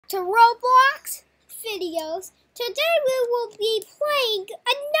to Roblox videos. Today we will be playing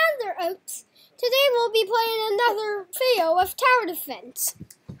another video of tower defense.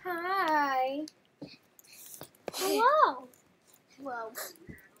 Hi. Hello. Well,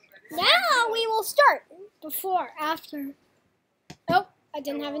 Now we will start. After. Oh, I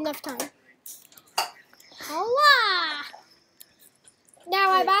didn't have enough time. Hola.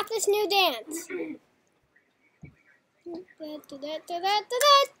 Now I bought this new dance. I don't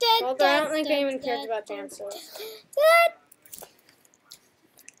think anyone cares about dances.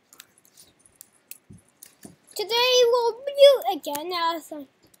 Today we'll mute again as I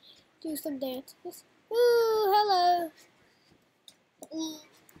do some dances. Ooh, hello.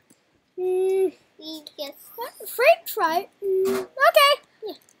 Yes. Freak fright. Okay.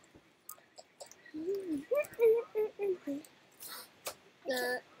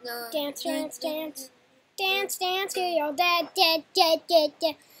 No. Dance, dance, dance. Dance, dance, till you're dead, dead, dead, dead,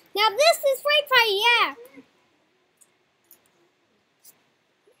 dead. Now this is freak fright, yeah.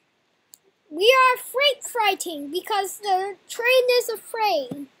 We are freak frighting because the train is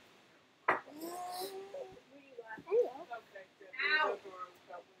afraid.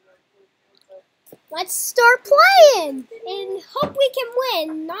 Let's start playing and hope we can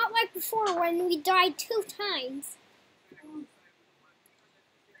win. Not like before when we died 2 times.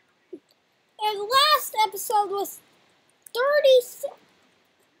 And the last episode was 36.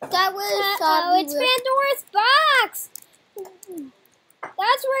 That was It's Pandora's box.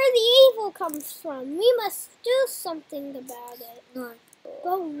 That's where the evil comes from. We must do something about it. No.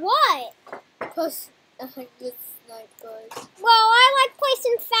 But what? Because I think this snipers. Well, I like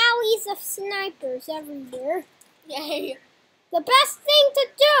placing valleys of snipers everywhere. Yay. The best thing to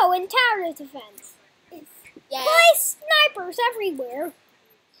do in tower defense. Yeah. Place snipers everywhere.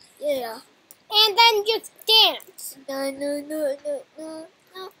 Yeah. And then just dance. No.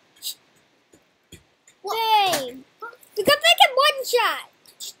 Dang. Because they can one shot.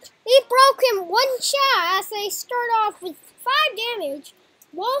 They broke him one shot as they start off with 5 damage.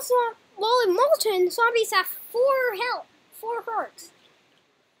 While in Molten, zombies have 4 health, 4 hearts.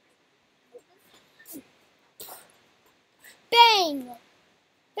 Bang!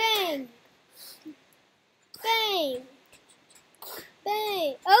 Bang! Bang!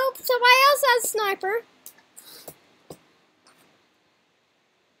 Bang! Oh, somebody else has a sniper.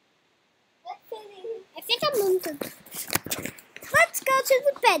 I think I'm moving. Let's go to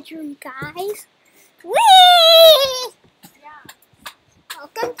the bedroom, guys. Whee!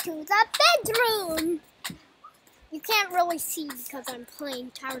 Welcome to the bedroom. You can't really see because I'm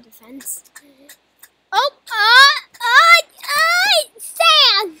playing tower defense. Oh,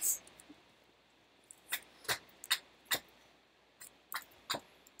 sands!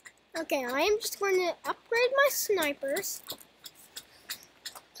 Okay, I am just going to upgrade my snipers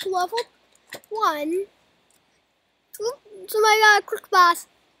to level 1. Ooh, somebody got a quick boss.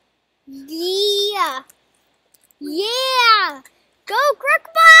 Yeah. Yeah. Go,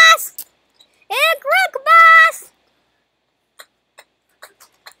 Crook Boss! And Crook Boss!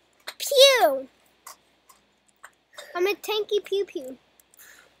 Pew! I'm a tanky pew pew.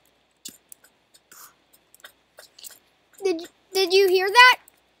 Did you hear that?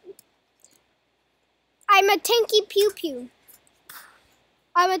 I'm a tanky pew pew.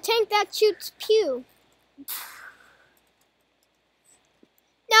 I'm a tank that shoots pew.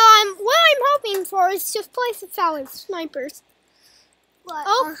 Now what I'm hoping for is just place a solid snipers. What?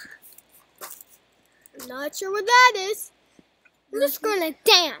 Oh, I'm not sure what that is. I'm just gonna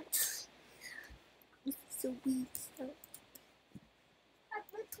dance. So weak. Uh-oh.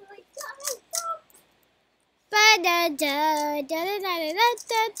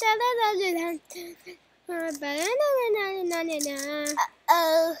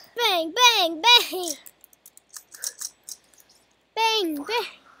 Bang, bang, bang. Bang, bang.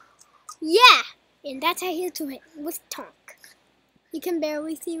 Yeah, and that's how you do it with Tonk. You can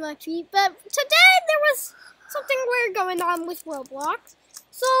barely see my feet, but today there was something weird going on with Roblox.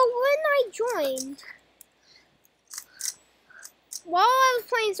 So when I joined, while I was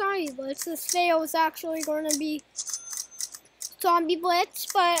playing Zombie Blitz, this video was actually going to be Zombie Blitz,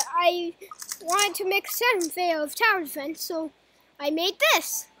 but I wanted to make a second video of tower defense, so I made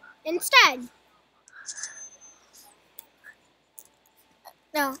this instead.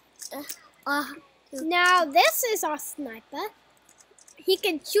 No. Now this is our sniper. He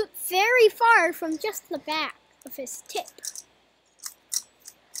can shoot very far from just the back of his tip.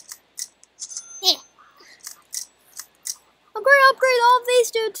 Yeah. I'm going to upgrade all of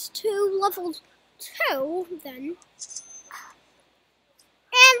these dudes to level 2 then.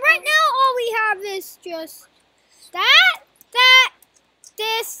 And right now all we have is just that,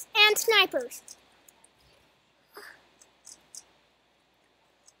 assists, and snipers.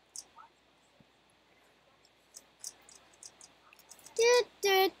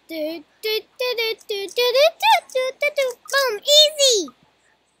 Boom! Easy!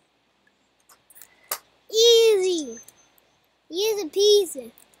 Easy! Easy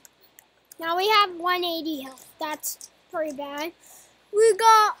peasy. Now we have 180 health. That's pretty bad. We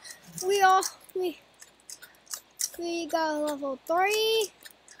got level 3,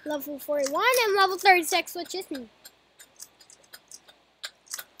 level 41, and level 36, which is me.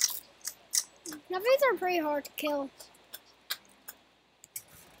 Now these are pretty hard to kill.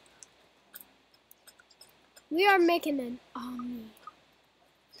 We are making an army.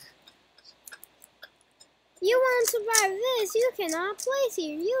 You want to survive this? You cannot place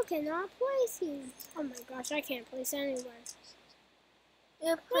here. You cannot place here. Oh my gosh, I can't place anywhere.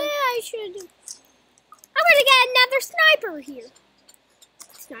 Yeah, I should. I'm gonna get another sniper here.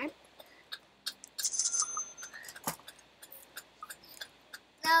 Snipe.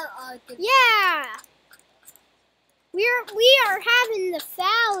 Yeah. We are having the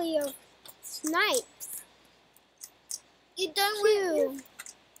valley of snipes. You done with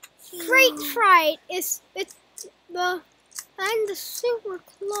Great Fright is I'm super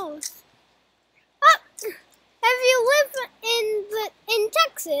close. Oh, if you live in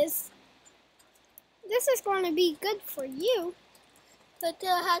Texas, this is going to be good for you. But the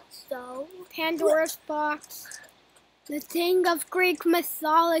headstone. Pandora's box. The thing of Greek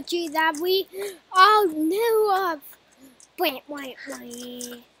mythology that we all knew of. Wait.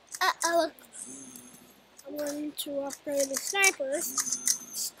 Uh-oh. I'm going to upgrade the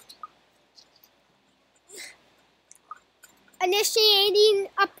snipers. Initiating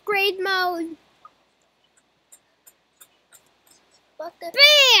upgrade mode. What the?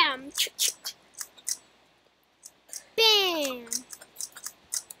 Bam! Bam!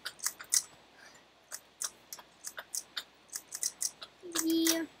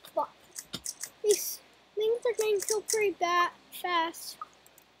 Yeah. These things are getting killed pretty fast.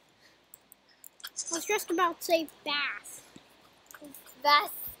 I was just about to say fast.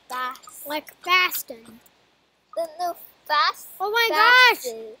 Fast. Like Baston. No, fast. Oh my gosh!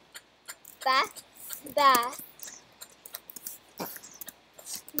 Fast.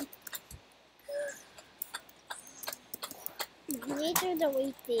 I need to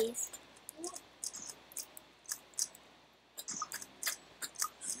delete these.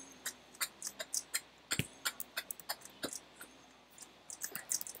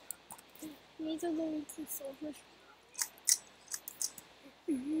 I need to delete some soldiers.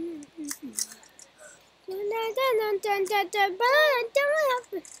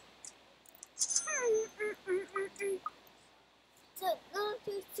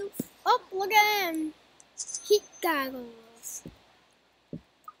 Oh, look at him! Heat goggles.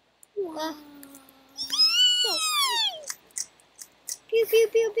 Wow. Pew pew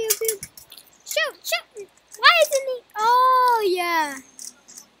pew pew pew. Shoot! Why isn't he? Oh yeah.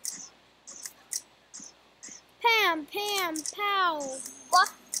 Pam, pow. What?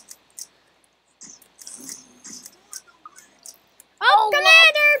 Oh,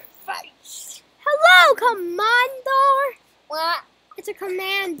 Commander! Hello, Commandor! What? It's a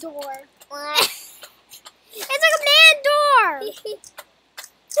Commandor. What? It's a Commandor!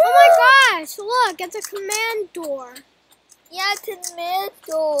 Oh my gosh, look, it's a Commandor. Yeah,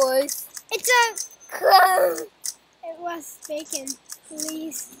 tomatoes. It's a... It was bacon,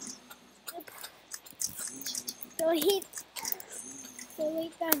 please. Delete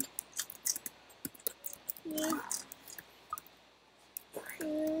them. Need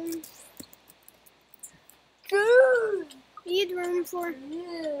room. Good. Need room for...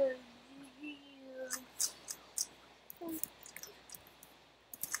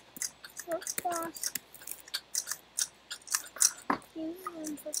 Cook boss. Need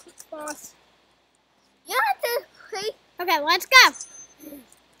room for cook boss. Yeah, the Okay, let's go.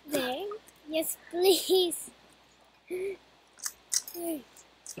 There. Yes, please.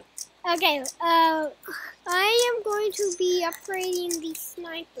 Okay, I am going to be upgrading these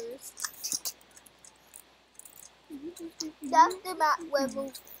snipers. That's the map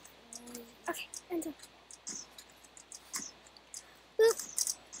level. Okay, enter.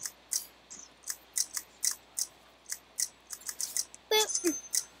 Boop. Boop.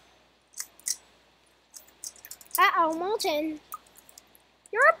 Uh-oh, Molten.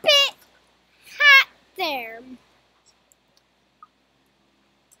 You're a bit hot there.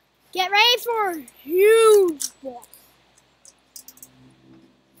 Get ready for a huge boss.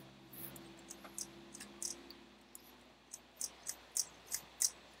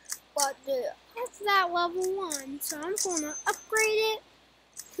 But That's that level 1, so I'm gonna upgrade it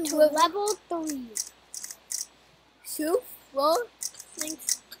to level 3. So far.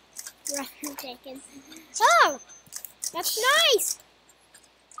 Thanks. Rest taken. Oh, that's nice.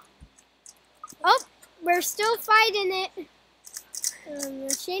 Oh, we're still fighting it.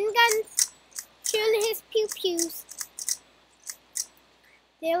 Machine guns shooting his pew pews.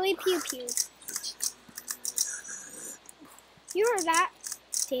 Daily pew pews. You heard that?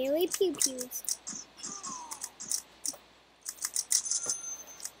 Daily pew pews.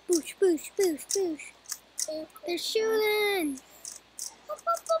 Boosh, boosh, boosh, boosh. They're shooting.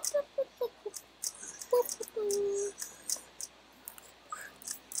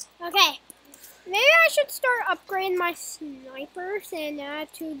 Okay. Maybe I should start upgrading my snipers and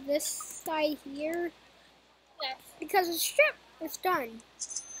add to this side here. Yes. Because the strip is done.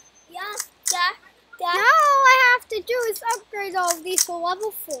 Yeah. Now all I have to do is upgrade all of these to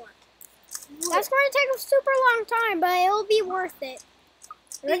level 4. That's going to take a super long time, but it'll be worth it.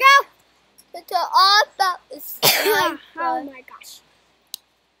 Here we go. It's all about the sniper. Oh my gosh.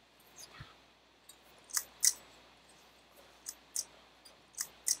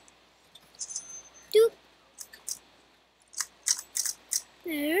 Doop.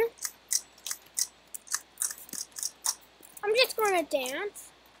 There. I'm just going to dance.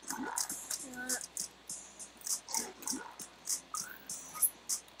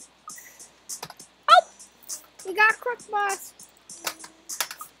 Oh! We got Crook Boss.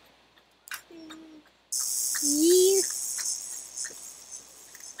 Yeah.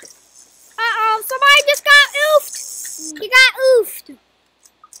 Uh-oh, somebody just got oofed. He got oofed.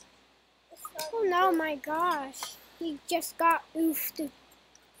 Oh no, my gosh. He just got oofed.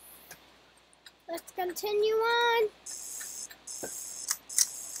 Let's continue on.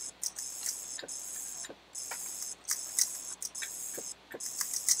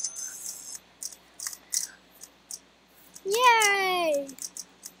 Yay!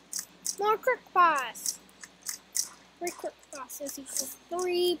 More Crook Boss. 3 Crook Bosses equals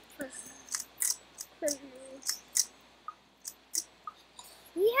 3 prisoners.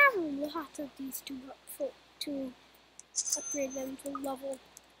 We have lots of these to upgrade them to level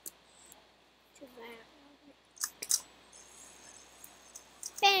to that.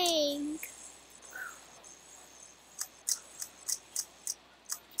 Bang!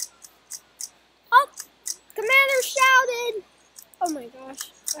 Oh! Commander shouted! Oh my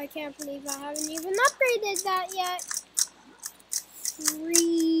gosh, I can't believe I haven't even upgraded that yet.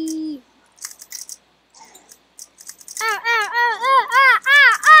 3. Ow, ow, ow, ow, ow,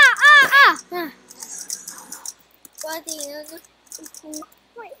 ow, ow, ow, ow.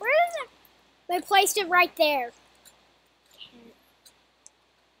 Wait, where is it? They placed it right there.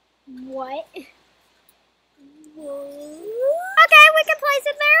 What? Okay, we can place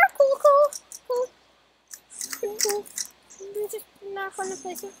it there. Cool, cool, cool. Cool. I'm just not going to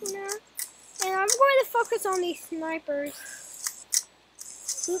place it for now. And I'm going to focus on these snipers.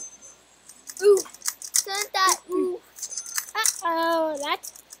 Ooh. Send that ooh. Uh-oh,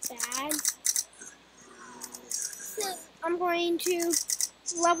 that's bad. I'm going to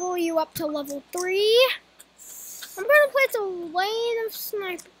level you up to level 3. I'm going to place a lane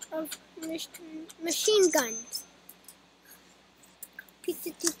of machine guns.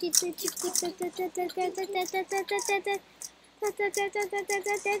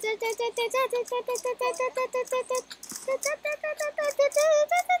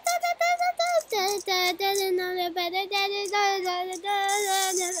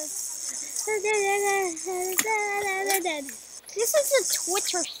 This is a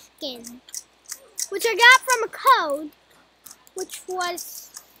Twitter skin, which I got from a code, which was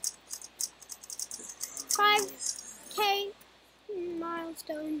 5K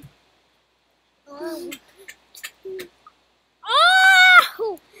milestone. Oh!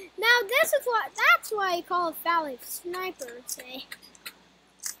 Now that's why I call it Valley Sniper, say.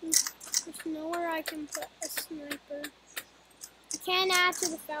 There's nowhere I can put a sniper. I can't add to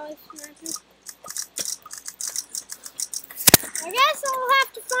the Valley Sniper. I guess I'll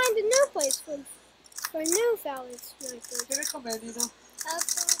have to find a new place for a new Valley Sniper. Can I come in, you know?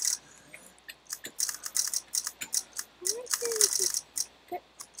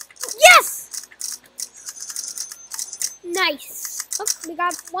 Yes! Nice. Oh, we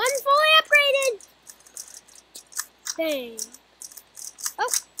got one fully upgraded. Bang.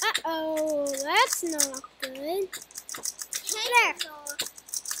 Oh, uh-oh. That's not good. There.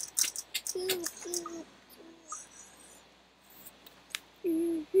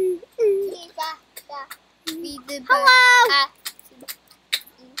 Hello.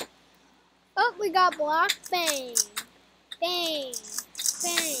 Oh, we got block. Bang. Bang.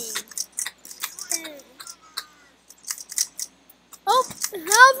 Bang. Bang. Oh.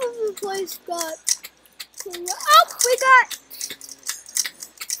 half of the place got. Oh, we got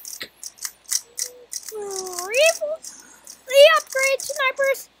 3 upgrade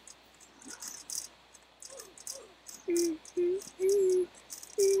snipers.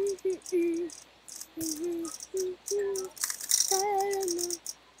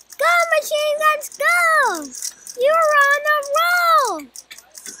 Go, machine guns, go! You're on a roll!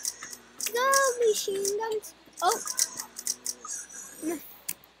 Go, machine guns. Oh.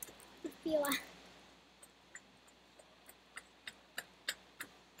 Feel it.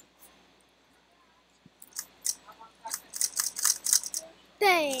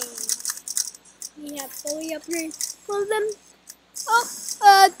 Dang. We have fully upgrade for them. Oh,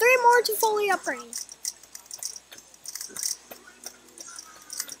 3 more to fully upgrade.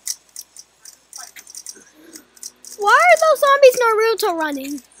 Why are those zombies Naruto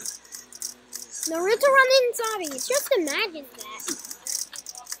running? Naruto running zombies. Just imagine that.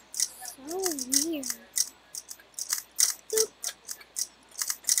 So weird. Boop.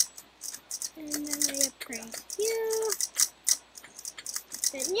 And then I upgrade you.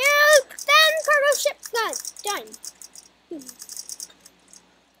 Then you. Then cargo ship done.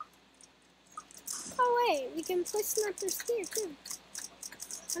 Oh wait, we can place snipers here too.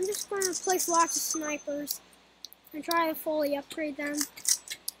 I'm just going to place lots of snipers and try to fully upgrade them.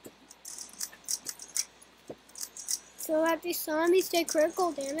 So that these zombies take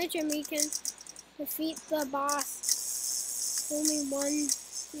critical damage and we can defeat the boss. Only one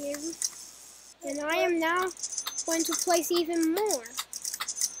here. And I am now going to place even more.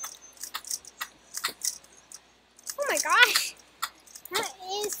 Oh my gosh! That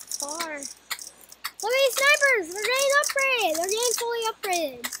is far. Look at these snipers! They're getting upgraded! They're getting fully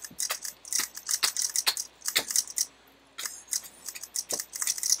upgraded.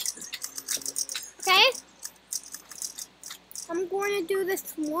 Okay? I'm going to do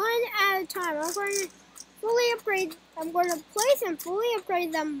this one at a time. I'm going to fully upgrade. I'm going to place and fully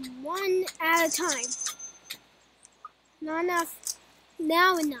upgrade them one at a time. Not enough.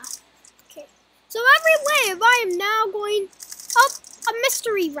 Now enough. Okay. So every wave, I am now going up a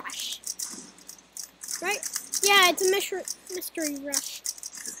mystery rush. Right? Yeah, it's a mystery rush.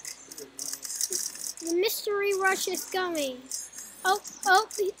 The mystery rush is going. Oh,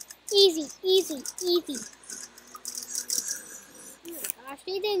 easy, easy, easy. Oh my gosh,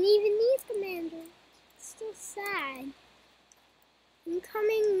 they didn't even need Commander. It's so sad.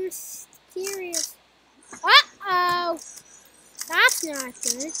 Incoming mysterious. Uh-oh. That's not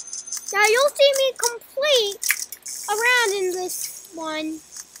good. Now you'll see me complete around in this one.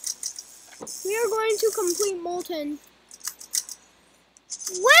 We are going to complete Molten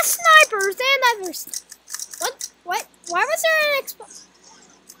with snipers and others. What? Why was there an explosion?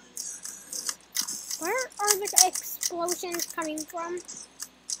 Where are the explosions coming from?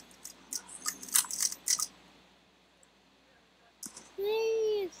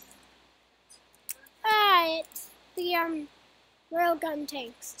 Please. It's the railgun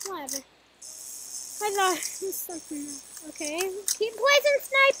tanks. Whatever. I thought it was something else. Okay, keep placing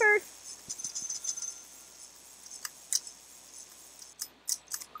snipers.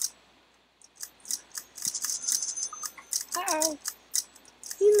 Uh-oh.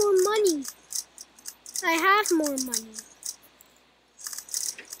 Need more money. I have more money.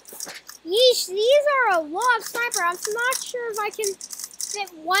 Yeesh, these are a lot of snipers. I'm not sure if I can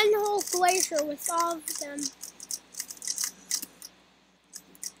fit one whole glacier with all of them.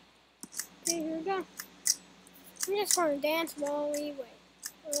 Okay, here we go. I'm just going to dance while I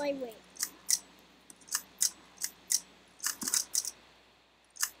wait.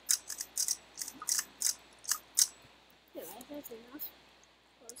 Alright, that's enough.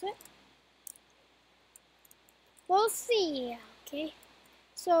 Close it. We'll see. Okay.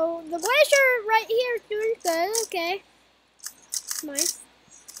 So the glacier right here is doing good. Okay. Nice.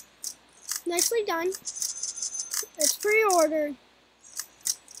 Nicely done. It's pre-ordered.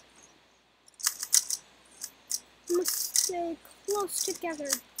 Must stay close together.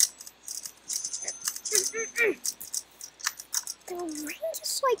 The range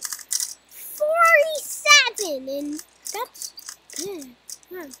is like 47, and that's good.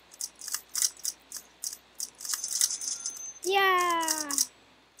 Huh. Yeah.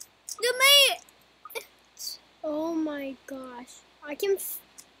 The mate. Oh my gosh. I can.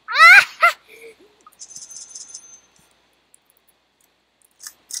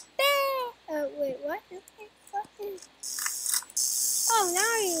 Oh wait, what? Oh,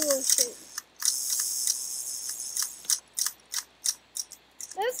 now you will shoot.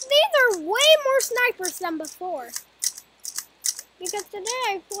 These are way more snipers than before. Because today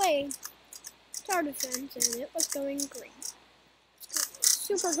I played Tower Defense and it was going great.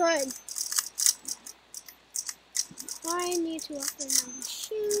 super good. I need to upgrade my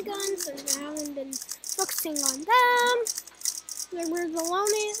machine guns since I haven't been focusing on them. There was the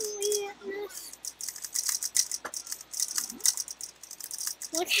loneliness.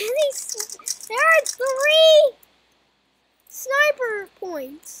 Look at these. There are 3 sniper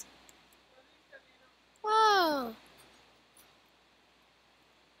points. Oh.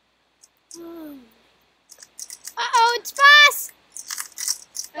 Oh. Uh-oh, it's boss!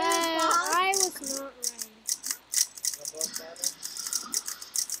 I was not ready.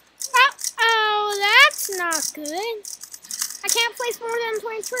 Uh-oh, that's not good. I can't place more than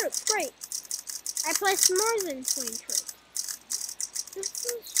 20 troops. Great. I placed more than 20 troops. This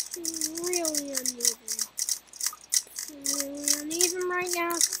is really uneven. Really uneven right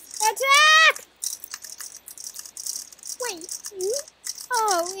now. Attack! Wait, you?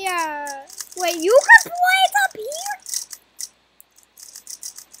 Oh, yeah. Wait, you can place up here?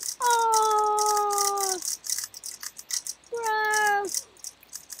 Oh, bro.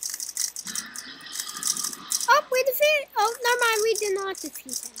 Oh, we defeated. Oh, never mind. We did not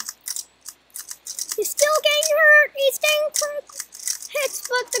defeat him. He's still getting hurt. He's getting hits,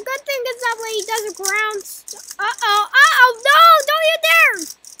 but the good thing is that when he does a ground. No! Don't you dare!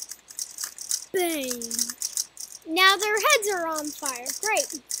 Bang. Now their heads are on fire.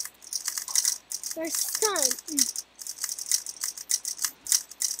 Great. They're stunned.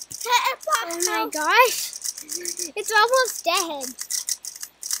 Oh my gosh. It's almost dead.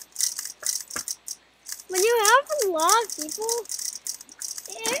 When you have a lot of people,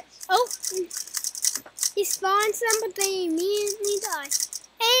 he spawns them, but they immediately die.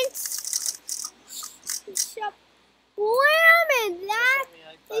 And wham! That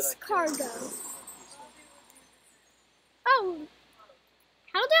is cargo. Oh,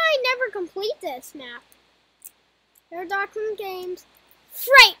 how did I never complete this map? There are document games.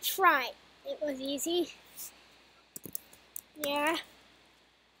 Fright. It was easy. Yeah.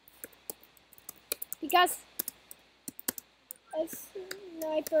 Because a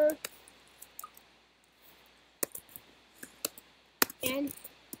sniper and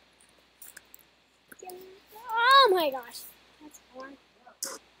oh my gosh, that's hard.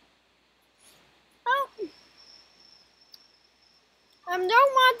 Oh, don't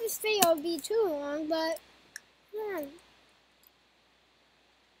want this video to be too long, but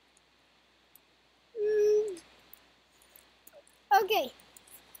okay.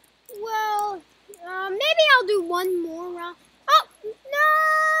 Well, maybe I'll do one more round. Oh no!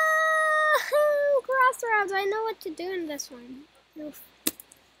 Crossroads. I know what to do in this one. Oof.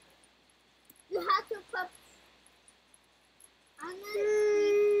 You have to put.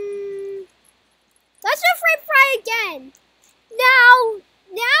 Let's do free fry again. Now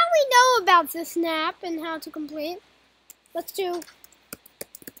we know about the snap and how to complete. Let's do.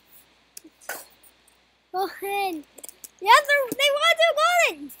 Go ahead. Yes, they want to go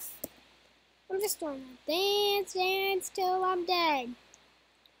in. I'm just doing a dance till I'm dead.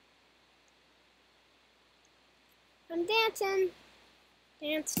 I'm dancing.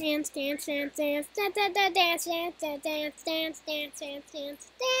 Dance.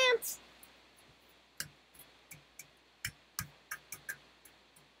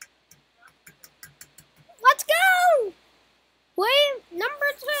 Let's go! Wave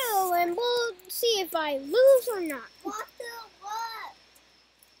number 2, and we'll see if I lose or not. What?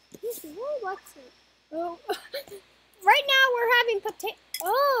 What's it? Oh, right now we're having potato.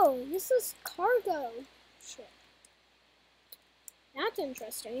 Oh, this is cargo shit. That's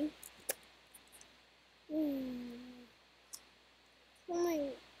interesting.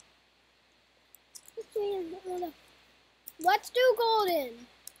 Let's do golden.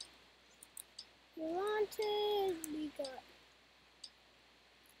 Wanted, we got.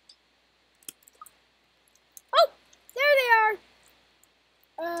 Oh, there they are.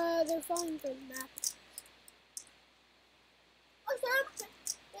 They're falling for the map.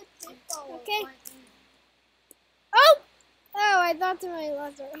 Okay. Oh, I thought to my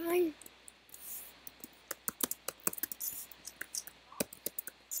left or behind.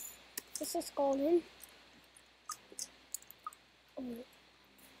 This is golden.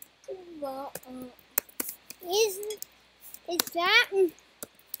 Well, is that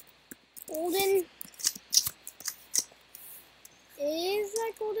golden? Is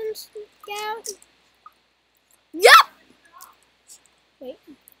that golden scout? Yep! Wait.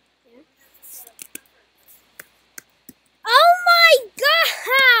 Yeah. Oh my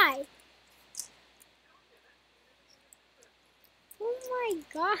god! Oh my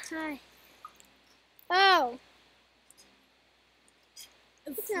god. Oh.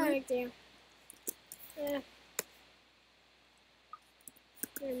 It's not right there. Yeah.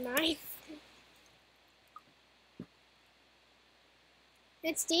 Never mind.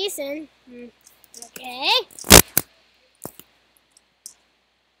 It's decent. Okay.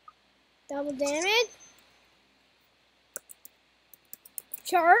 Double damage.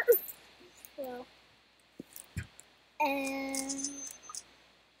 Chart. Well. And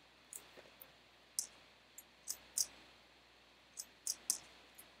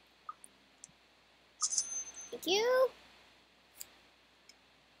thank you.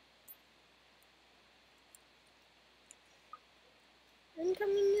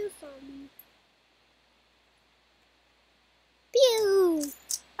 Incoming new zombie. Pew!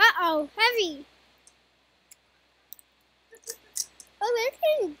 Uh-oh, heavy. Oh, they're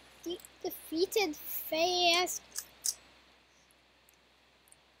getting defeated fast.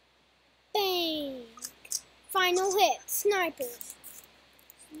 Bang! Final hit, sniper.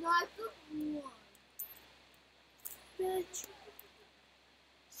 Sniper 1. Bitch.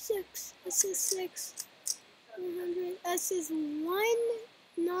 6. This is 6. 100. This is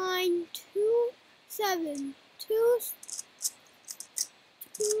 1927.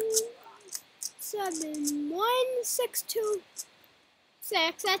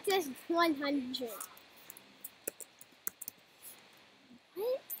 1626. That is 100.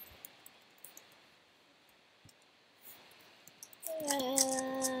 What?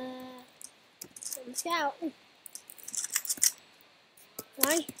 Comes out.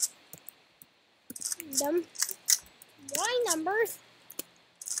 Why? Dumb. Why numbers?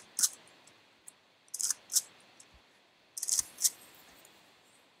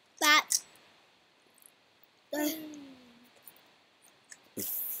 That.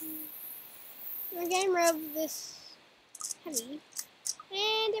 We're getting rid of this heavy.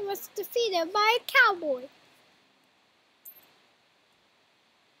 And it was defeated by a cowboy.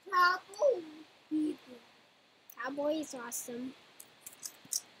 Cowboy is awesome.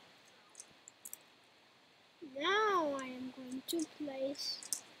 Now I am going to place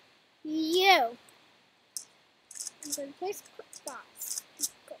you. I'm going to place quick box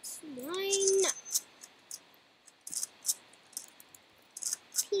because why not?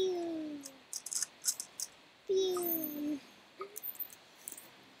 Pew. Pew.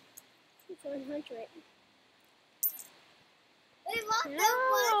 100. Now,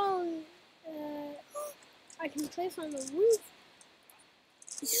 I can place on the roof.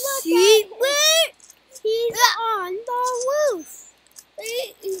 See where? He's on the roof.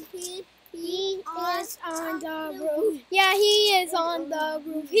 He is on the roof. Yeah, he is on the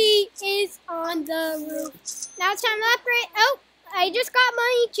roof. He is on the roof. Now it's time to upgrade. Oh, I just got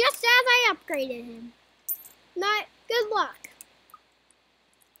money just as I upgraded him. Not good luck.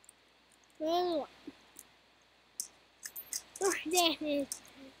 Good luck. Oh, damn it.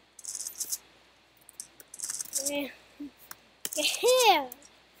 Yeah.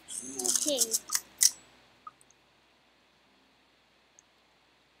 Okay.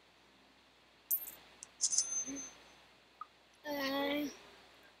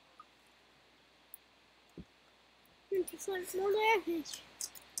 Just like more damage.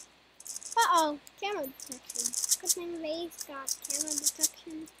 Uh-oh, camera detection. Good thing Ray's got camera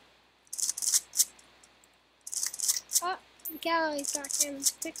detection. Oh, the gallery's got camera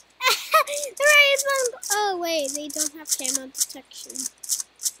detection. Oh wait, they don't have camera detection.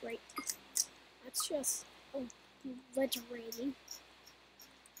 Great. That's just obliterating.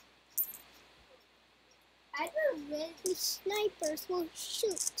 I don't really. These snipers will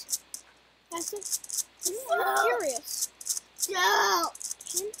shoot. That's it. I'm so curious. No.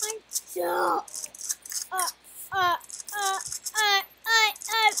 Can I? No.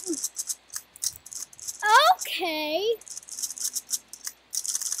 Okay.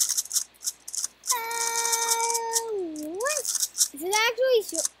 What? Is it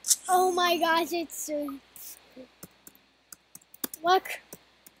actually? Oh my gosh! It's. Look.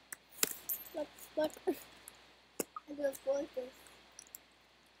 Look. I go for this.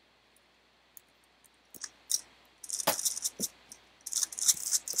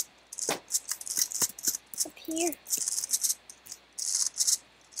 Up here.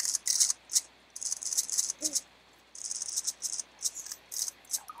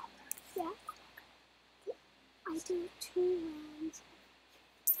 Yeah. I do 2 rounds.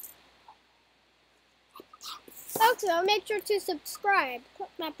 Also, make sure to subscribe. Click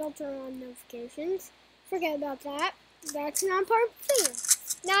that bell to turn on notifications. Forget about that. That's not part of the video.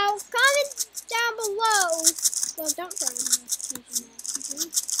 Now, comment down below. Well, don't turn on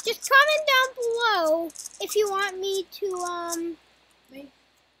notifications. Just comment down below if you want me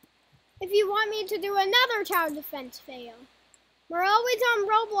to do another tower defense fail. We're always on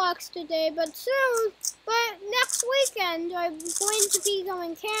Roblox today, but soon But next weekend, I'm going to be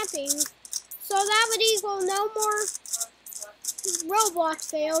going camping. So that would equal no more Roblox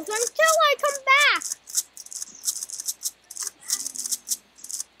fails until I come back.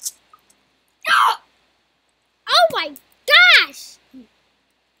 Oh my gosh!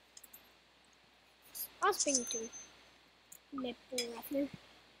 I was being too nipple rougher.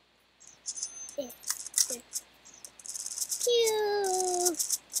 Cute.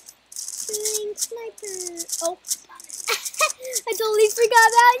 Shooting sniper. Oh, I totally forgot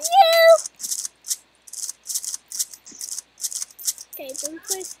about you. Okay, don't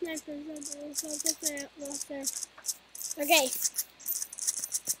play snipers. So just lost there. Okay.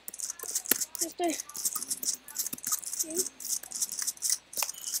 Just a.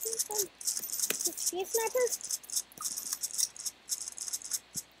 Just be a sniper.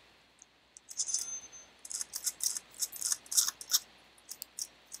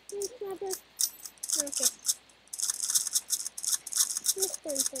 Sniper. Okay.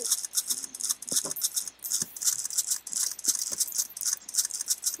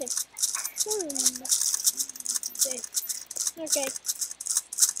 Okay.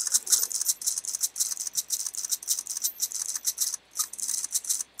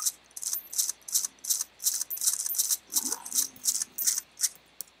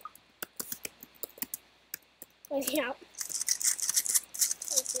 Okay, out.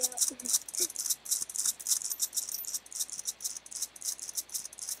 Okay, out.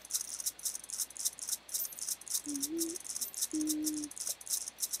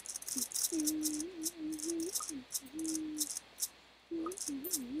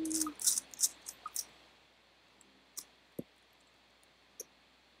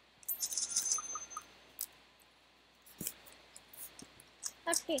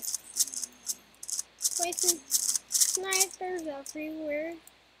 Okay. Placing snipers everywhere.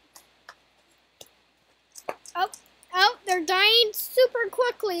 Oh, they're dying super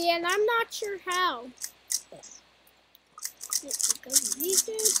quickly, and I'm not sure how. Because these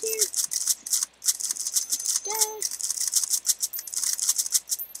dudes here. Dead.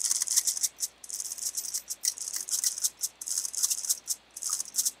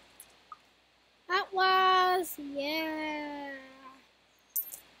 That was, yeah.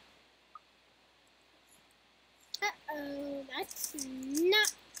 Uh-oh, that's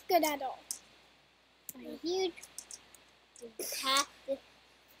not good at all. A huge path this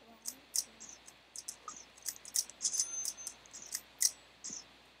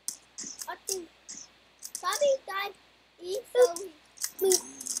I think Bobby died easily.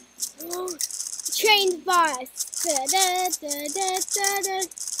 Train bus. Da da da da da da.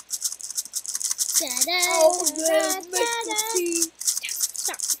 Da da da da da.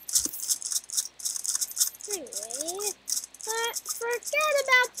 Stop. Anyway, forget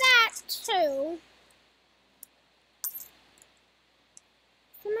about that too.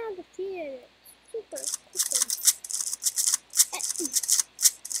 Somehow defeated it super quickly.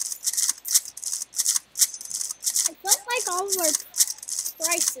 I felt like all of our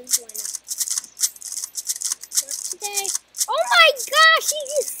prices went up. Not today. Oh my gosh, he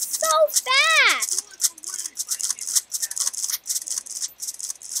is so fast!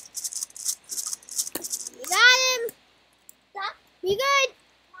 You got him? Stop. You good?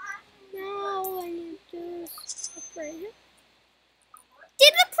 No, I need to separate him.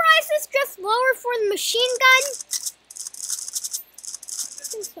 Did the prices just lower for the machine gun? I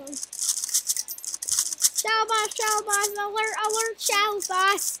think so. Shell boss, alert, shell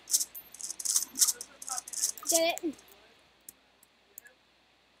boss. Did it?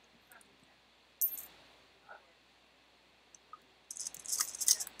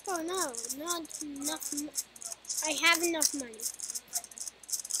 Oh no, not enough. I have enough money.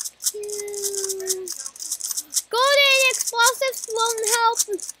 Golden explosives won't help.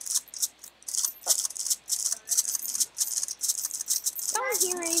 Don't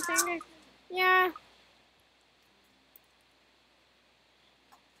hear anything. Yeah.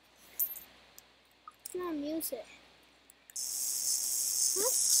 No music.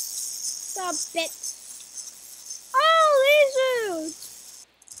 Huh? Stop it. Oh, lizards!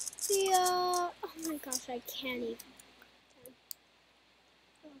 Oh my gosh, I can't even.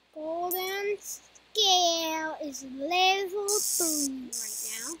 The golden scale is level 3 right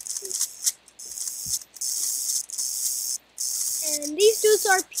now. And these dudes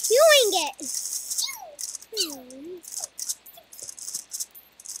are pewing it.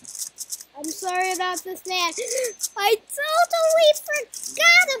 I'm sorry about this, man. I totally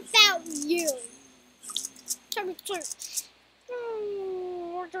forgot about you.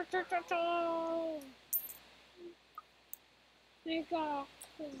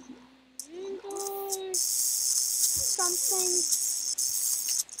 Handle something.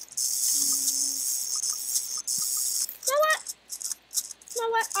 You know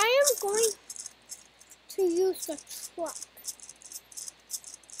what? I am going to use the truck.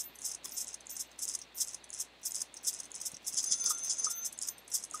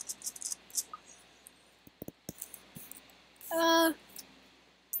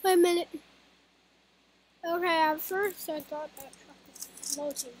 Wait a minute. Okay, at first I thought that truck was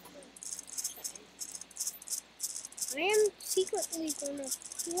floating. I am secretly gonna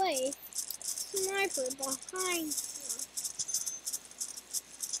play sniper behind her.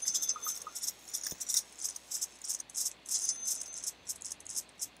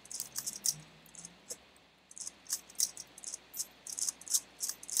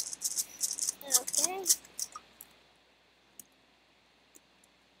 Okay.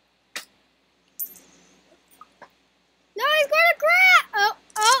 No, he's gonna grab! Oh!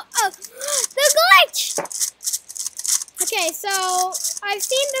 The glitch! Okay, so I've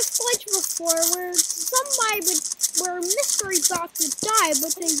seen this glitch before where where a mystery box would die,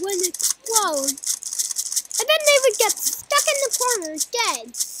 but they wouldn't explode. And then they would get stuck in the corner, dead.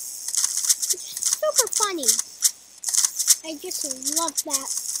 It's super funny. I just love that.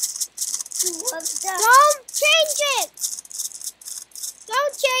 Don't change it!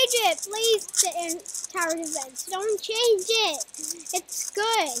 Don't change it, please, Tower Defense. Don't change it. It's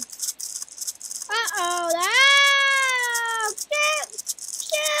good. Uh-oh. Ah!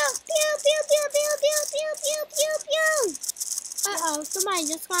 Pew! Uh-oh, somebody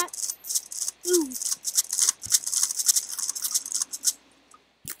just got... Ooh.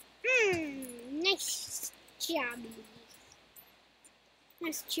 Nice job.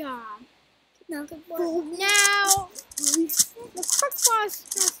 Nice job. Now, the quick boss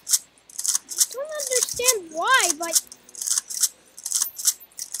has... I don't understand why, but...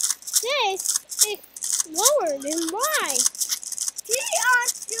 This is lowered, and why?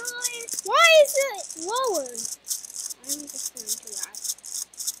 Why is it lowered? I'm just going to ask.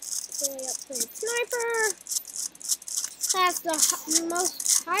 Fully upgrade sniper. Has the most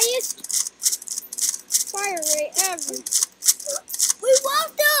highest fire rate ever. We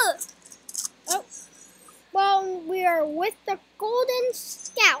walked up. Oh. Well, we are with the Golden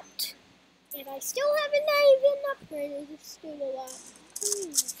Scout. And I still haven't even upgraded this to that.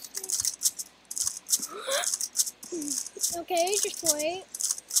 Okay, just wait.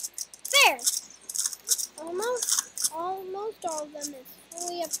 There. Almost all of them is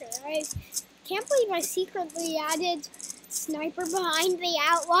fully upgraded. I can't believe I secretly added sniper behind the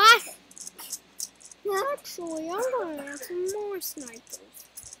outlaw. Actually, I'm gonna add some more snipers.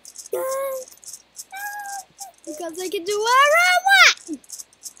 Because I can do whatever I want.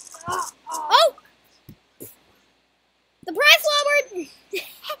 Oh! The price lowered!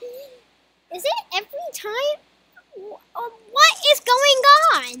 Is it every time? What is going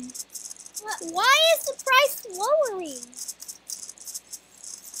on? Why is the price lowering?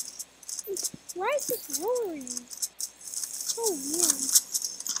 The price is lowering. Oh, man.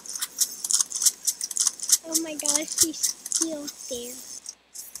 Oh my gosh, he's still there.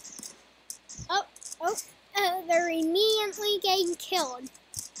 They're immediately getting killed.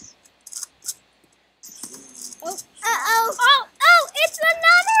 Oh, it's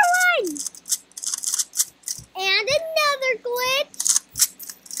another one! And another glitch.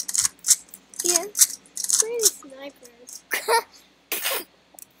 Yeah, pretty snipers.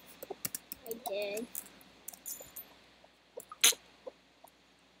 I did.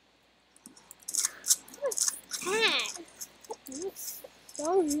 What's that? Looks so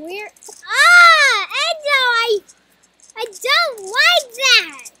weird. Enzo, I don't like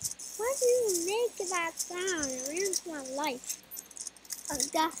that. Why do you make that sound? It ruins my life. And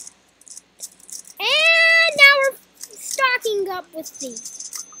now we're stocking up with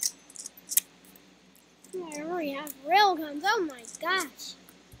these. I already have railguns. Oh my gosh.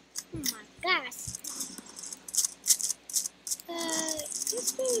 This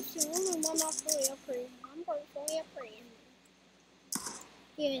is the only one not fully upgraded. I'm going fully upgraded.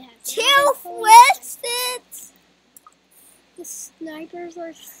 You have Two twisted. The snipers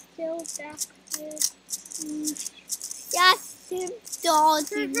are still active. Yes,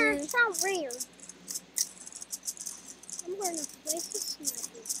 dodgy. It's not rare. I'm going to place the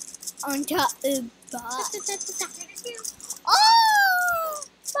snipers On top of the box. Oh!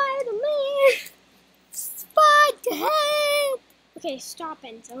 Spider-Man! Spider-Head! Okay, stop,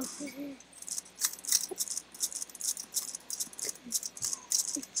 Enzo.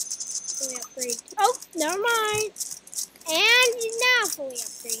 Fully upgrade. Oh, never mind. And now fully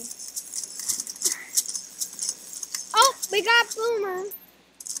upgrade. Oh, we got Boomer.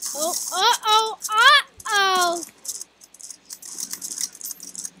 Oh, uh-oh, uh-oh.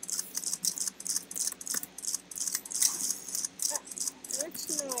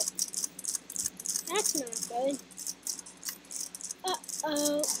 That's not good.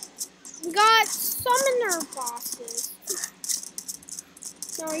 Uh-oh. We got summoner bosses.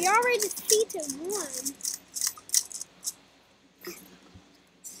 Now, we already defeated one.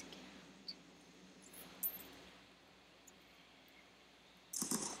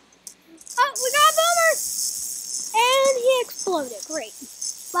 Oh, we got Boomer! And he exploded. Great.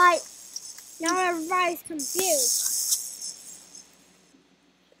 But now everybody's confused.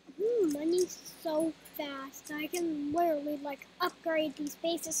 Money's so fast. I can literally like upgrade these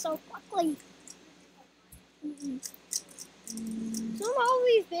bases so quickly. Some of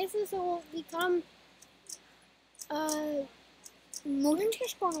these bases will become I'm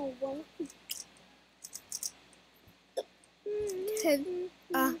just gonna wait.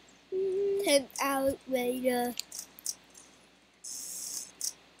 10 hours later.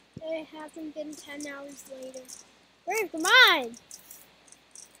 It hasn't been 10 hours later. Wait, come on!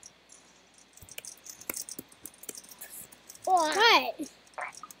 What?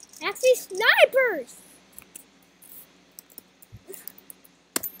 That's these snipers!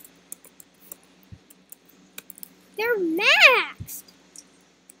 They're maxed!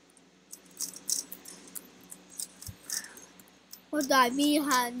 What do I mean,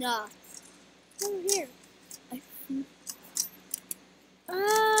 Hannah? Over here.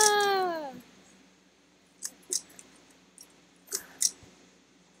 Ah!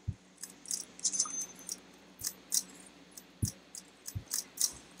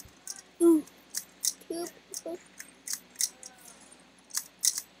 Ooh.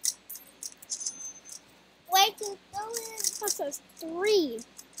 Wait, to go in. That says 3.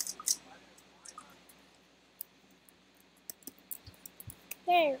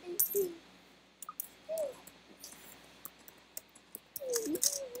 There.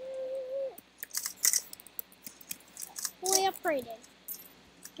 Fully upgraded.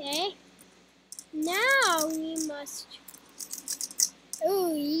 Okay. Now we must.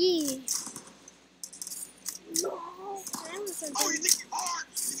 Oh, yeah. No.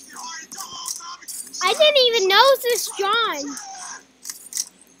 I didn't even know this, John.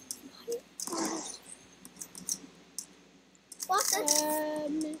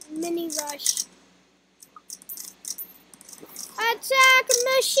 Mini rush. Attack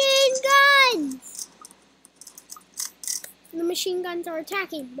machine guns! The machine guns are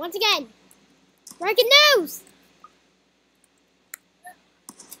attacking once again. Breaking news!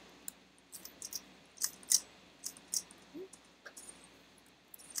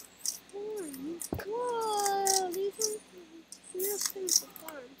 Whoa, these are real simple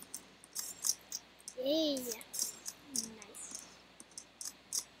farms. Yeah. Nice.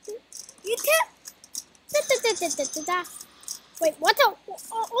 You can't. Wait, what the?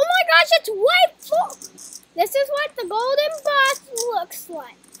 Oh my gosh, it's white full. This is what the golden boss looks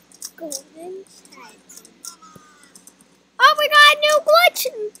like. Golden Titan. Oh, we got a new glitch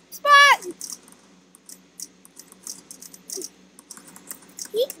spot.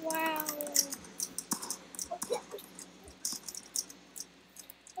 Wow.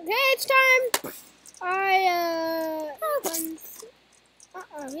 Okay, it's time.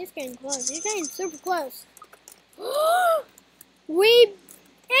 He's getting close. He's getting super close.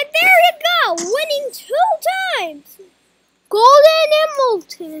 And there you go, winning 2 times. Golden Emerald.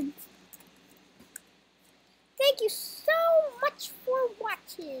 Thank you so much for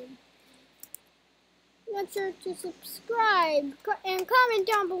watching. Make sure to subscribe and comment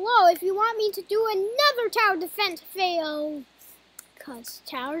down below if you want me to do another tower defense fail. Because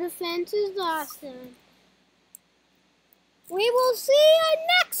tower defense is awesome. We will see you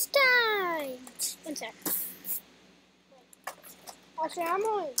next time. One sec. Actually, I'm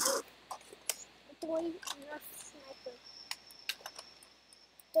only doing enough sniper.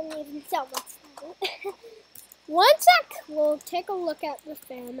 Don't even sell my sniper. One sec. We'll take a look at the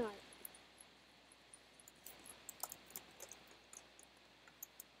fan art.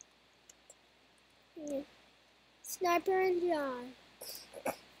 Sniper and John.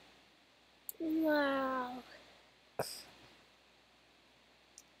 Wow.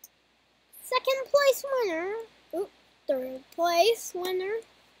 Second place winner. Oop, third place winner.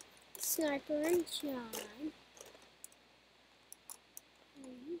 Sniper and John.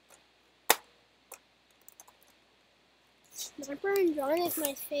 Sniper and John is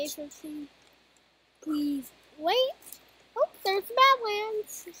my favorite thing. Please wait. Oh, there's the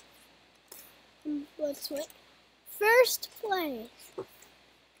Badlands. Let's wait. First place.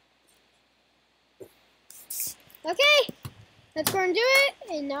 Okay. Let's go and do it,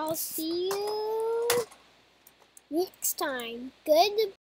 and I'll see you next time. Good.